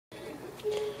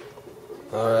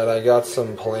Alright, I got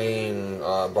some plain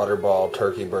butterball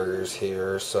turkey burgers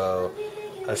here, so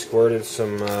I squirted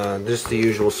some, just the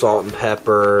usual salt and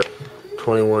pepper,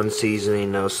 21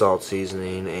 seasoning, no salt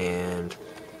seasoning, and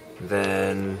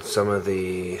then some of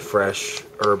the fresh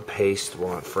herb paste,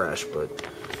 well not fresh, but,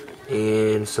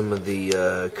 and some of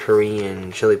the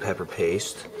Korean chili pepper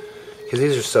paste, because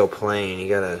these are so plain, you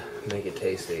gotta make it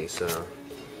tasty, so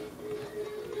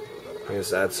I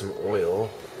just add some oil.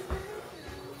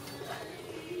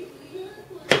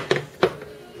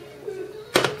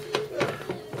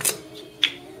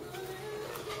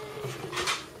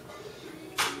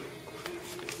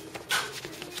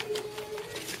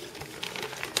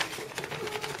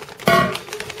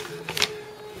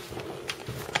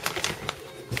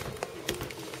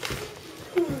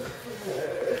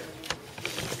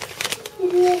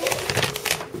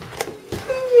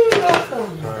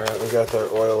 Alright, we got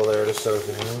that oil there to soak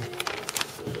in. And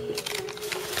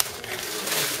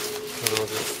we'll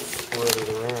just spread it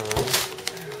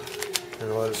around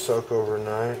and let it soak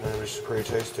overnight, and it'll be pretty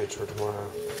tasty for tomorrow.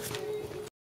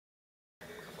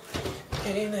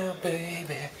 Hey now,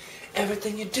 baby,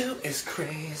 everything you do is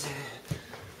crazy.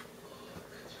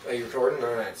 Are you recording?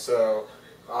 Alright, so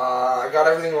I got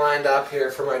everything lined up here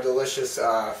for my delicious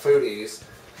foodies.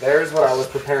 There's what I was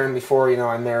preparing before,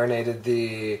 I marinated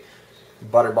the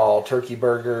butterball turkey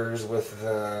burgers with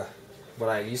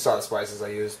you saw the spices I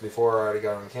used before. I already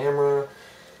got on camera.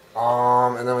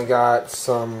 And then we got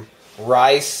some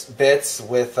rice bits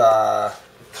with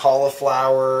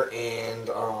cauliflower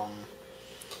and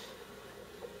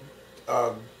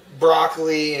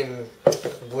broccoli and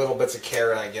little bits of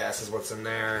carrot, I guess, is what's in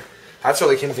there. That's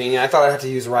really convenient. I thought I'd have to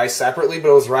use rice separately, but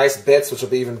it was rice bits, which will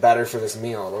be even better for this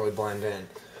meal. It'll really blend in.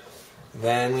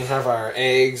 Then we have our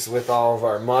eggs with all of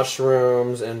our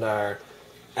mushrooms and our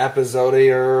episode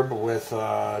herb with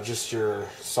just your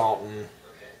salt and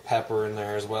pepper in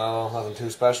there as well. Nothing too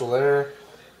special there.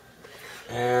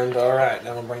 And alright,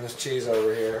 then we'll bring this cheese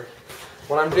over here.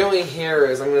 What I'm doing here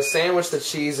is I'm going to sandwich the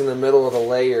cheese in the middle of the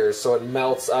layers so it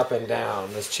melts up and down,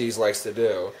 as cheese likes to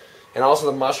do. And also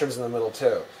the mushrooms in the middle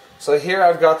too. So here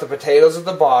I've got the potatoes at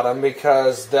the bottom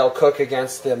because they'll cook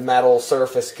against the metal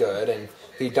surface good and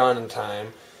be done in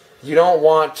time. You don't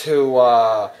want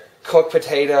to cook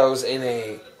potatoes in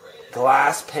a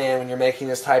glass pan when you're making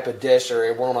this type of dish, or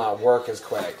it will not work as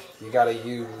quick. You got to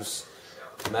use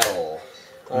metal.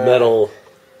 Metal.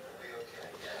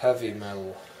 Heavy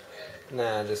metal.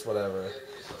 Nah, just whatever.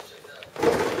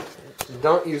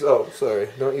 Don't use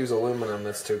aluminum.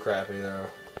 That's too crappy though.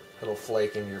 It'll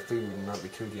flake in your food and not be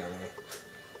too yummy.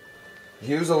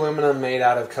 Use aluminum made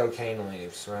out of cocaine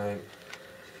leaves, right?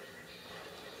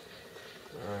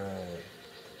 Alright.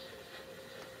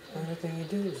 Everything you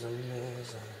do is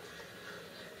amazing.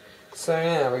 So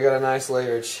yeah, we got a nice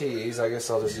layer of cheese. I guess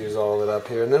I'll just use all of it up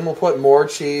here. And then we'll put more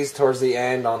cheese towards the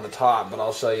end on the top, but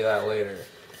I'll show you that later.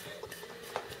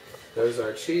 There's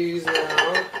our cheese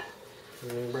now.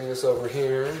 Let me bring this over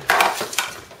here.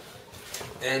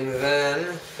 And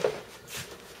then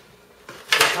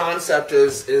the concept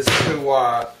is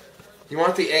to you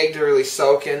want the egg to really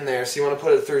soak in there, so you want to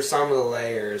put it through some of the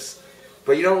layers.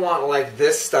 But you don't want like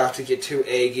this stuff to get too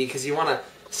eggy, because you want a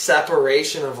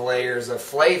separation of layers of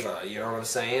flavor, you know what I'm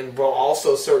saying? But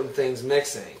also certain things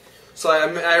mixing. So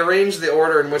I arranged the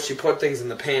order in which you put things in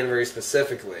the pan very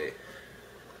specifically.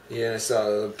 Yeah,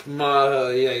 so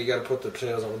you got to put the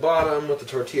potatoes on the bottom with the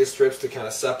tortilla strips to kind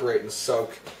of separate and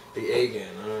soak the egg in.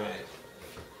 Alright.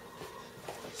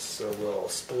 So we'll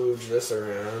splooge this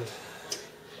around.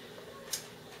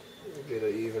 Get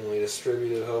it evenly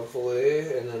distributed,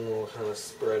 hopefully, and then we'll kind of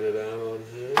spread it out on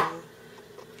here.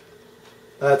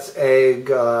 That's egg,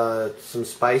 some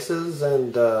spices,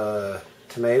 and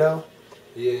tomato.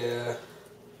 Yeah.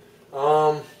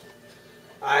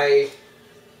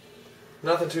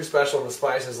 Nothing too special in the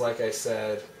spices, like I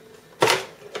said.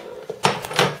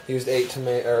 Used 8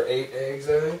 eggs,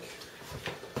 I think.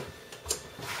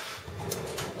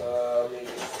 Maybe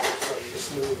something to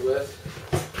smooth with.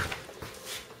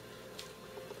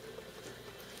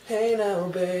 Hey now,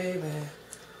 baby.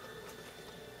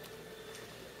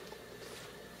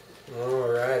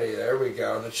 Alrighty, there we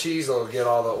go. The cheese will get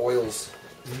all the oils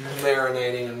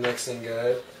marinating and mixing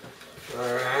good.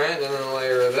 Alright, then a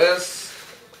layer of this.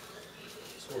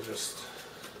 So we'll just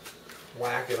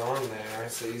whack it on there.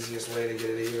 It's the easiest way to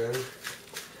get it even.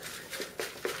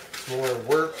 It's more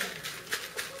work.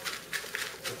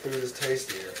 The food is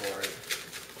tastier for it.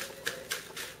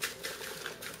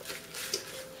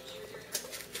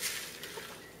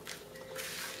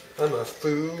 I'm a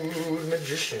food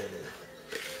magician.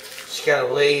 Just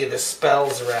gotta lay the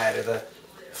spells right, or the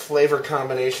flavor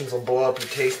combinations will blow up your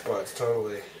taste buds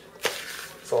totally.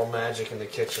 It's all magic in the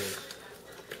kitchen.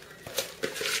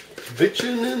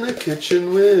 Bitchin' in the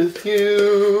kitchen with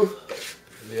you.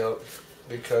 Yep,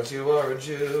 because you are a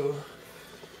Jew.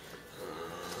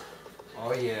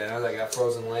 Oh yeah, I got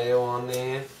frozen Leo on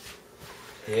there.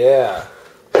 Yeah.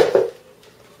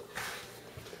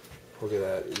 Look at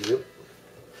that. Yep.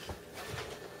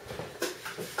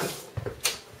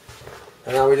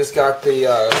 And now we just got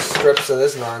the strips of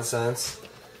this nonsense.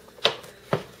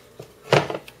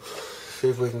 See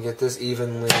if we can get this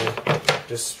evenly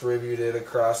distributed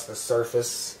across the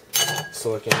surface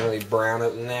so it can really brown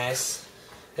it nice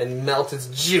and melt its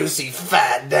juicy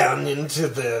fat down into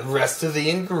the rest of the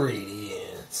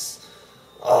ingredients.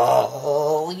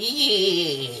 Oh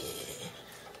yeah!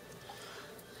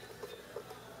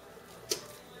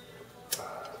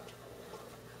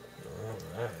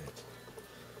 Alright.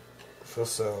 Feels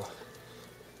so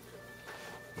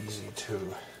easy to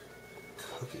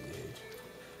cook it.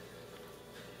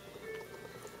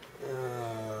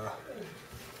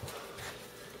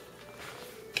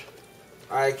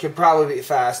 I could probably be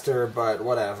faster, but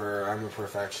whatever. I'm a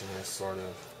perfectionist, sort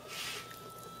of.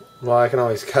 Well, I can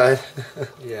always cut.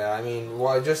 Yeah, I mean,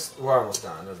 well, we're almost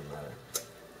done. Doesn't matter.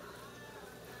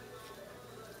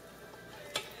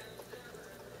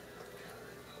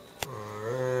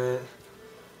 Alright.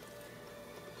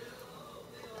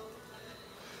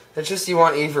 It's just you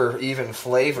want even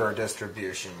flavor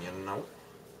distribution, you know?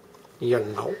 You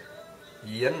know.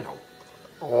 You know.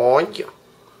 Oh, yeah.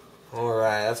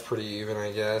 Alright, that's pretty even,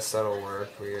 I guess. That'll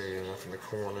work. We gotta get enough in the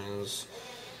corners.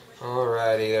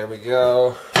 Alrighty, there we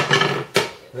go.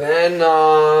 Then,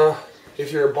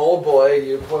 if you're a bold boy,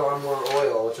 you put on more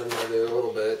oil, which I'm gonna do a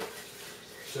little bit.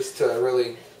 Just to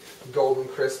really golden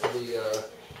crisp the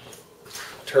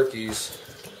turkeys.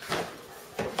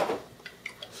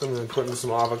 So I'm gonna put in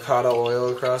some avocado oil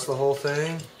across the whole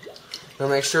thing. Now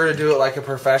make sure to do it like a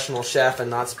professional chef and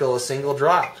not spill a single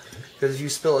drop. Because if you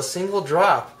spill a single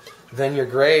drop, then your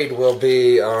grade will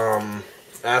be F-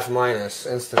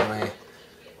 instantly.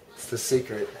 It's the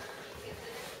secret.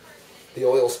 The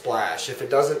oil splash. If it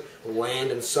doesn't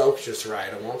land and soak just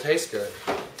right, it won't taste good.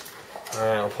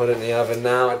 Alright, I'll put it in the oven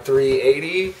now at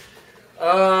 380.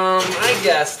 I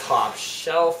guess top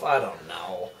shelf. I don't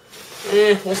know.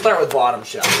 We'll start with bottom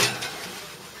shelf.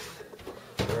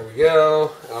 There we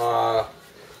go.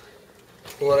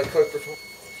 We'll let it cook for...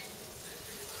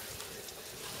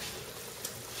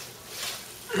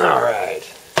 Alright.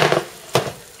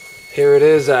 Here it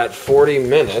is at 40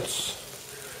 minutes.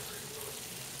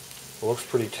 Looks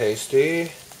pretty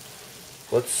tasty.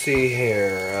 Let's see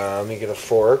here. Let me get a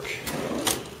fork.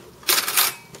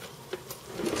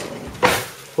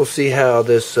 We'll see how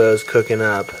this is cooking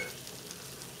up.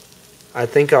 I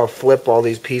think I'll flip all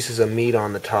these pieces of meat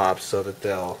on the top so that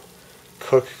they'll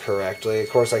cook correctly. Of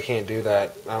course, I can't do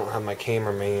that. I don't have my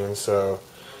cameraman, so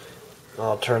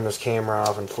I'll turn this camera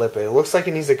off and flip it. It looks like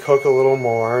it needs to cook a little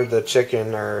more, the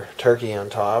chicken or turkey on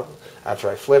top, after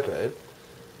I flip it.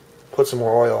 Put some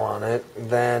more oil on it.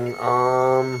 Then,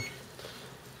 I'll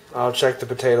check the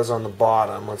potatoes on the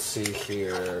bottom. Let's see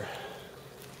here.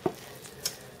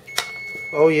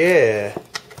 Oh, yeah.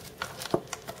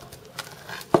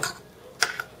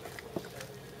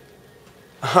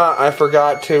 I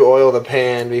forgot to oil the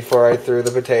pan before I threw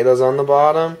the potatoes on the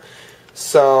bottom.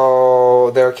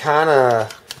 So they're kind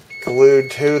of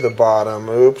glued to the bottom.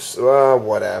 Oops. Well,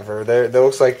 whatever. They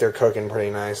looks like they're cooking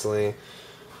pretty nicely.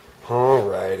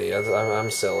 Alrighty.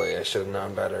 I'm silly. I should have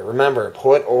known better. Remember,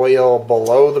 put oil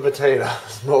below the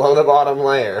potatoes, below the bottom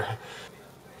layer.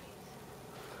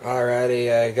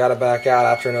 Alrighty. I got it back out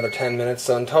after another 10 minutes.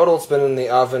 So in total, it's been in the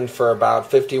oven for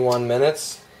about 51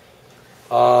 minutes.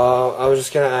 I was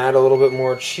just going to add a little bit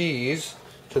more cheese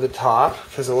to the top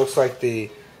because it looks like the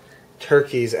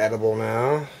turkey's edible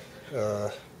now.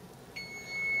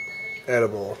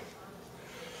 Edible.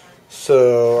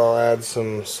 So I'll add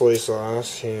some soy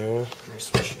sauce here. Let me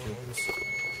switch hands.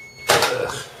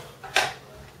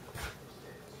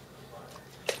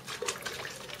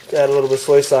 Add a little bit of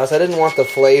soy sauce. I didn't want the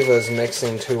flavors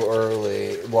mixing too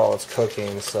early while it's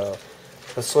cooking, so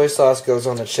the soy sauce goes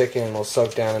on the chicken and will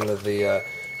soak down into the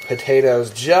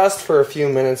potatoes just for a few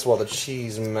minutes while the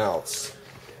cheese melts.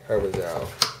 There we go.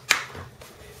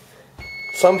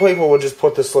 Some people would just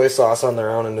put the soy sauce on their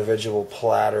own individual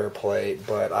platter plate,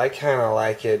 but I kind of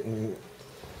like it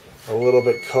a little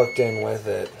bit cooked in with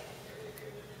it.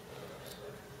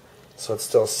 So it's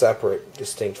still separate,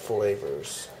 distinct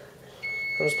flavors.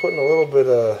 I'm just putting a little bit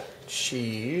of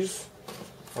cheese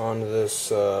on this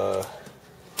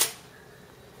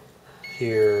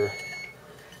here.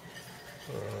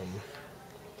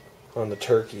 on the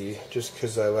turkey, just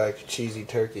because I like cheesy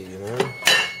turkey, you know?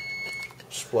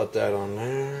 Split that on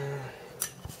there.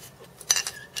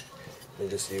 Let me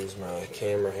just use my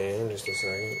camera hand just a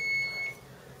second.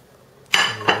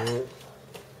 Alright.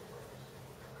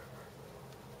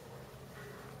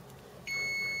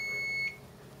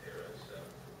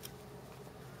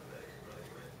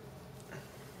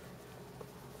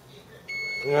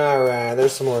 Alright,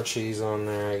 there's some more cheese on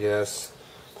there, I guess.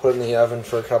 Put it in the oven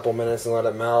for a couple minutes and let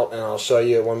it melt, and I'll show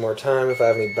you it one more time if I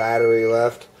have any battery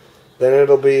left. Then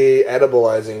it'll be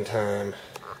edibilizing time.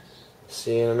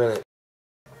 See you in a minute.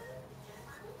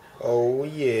 Oh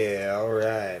yeah,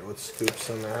 alright, let's scoop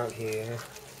some out here.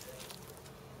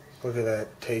 Look at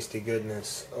that tasty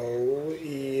goodness. Oh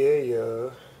yeah.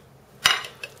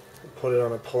 Put it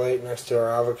on a plate next to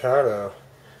our avocado.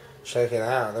 Check it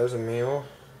out, there's a meal.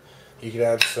 You could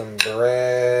add some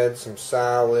bread, some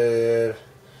salad,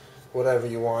 whatever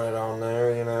you wanted on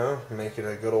there, you know. Make it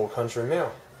a good old country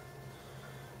meal.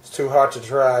 It's too hot to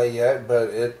try yet, but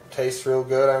it tastes real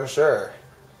good, I'm sure.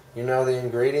 You know the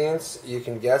ingredients, you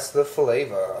can guess the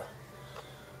flavor.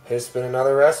 Here's been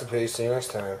another recipe. See you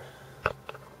next time.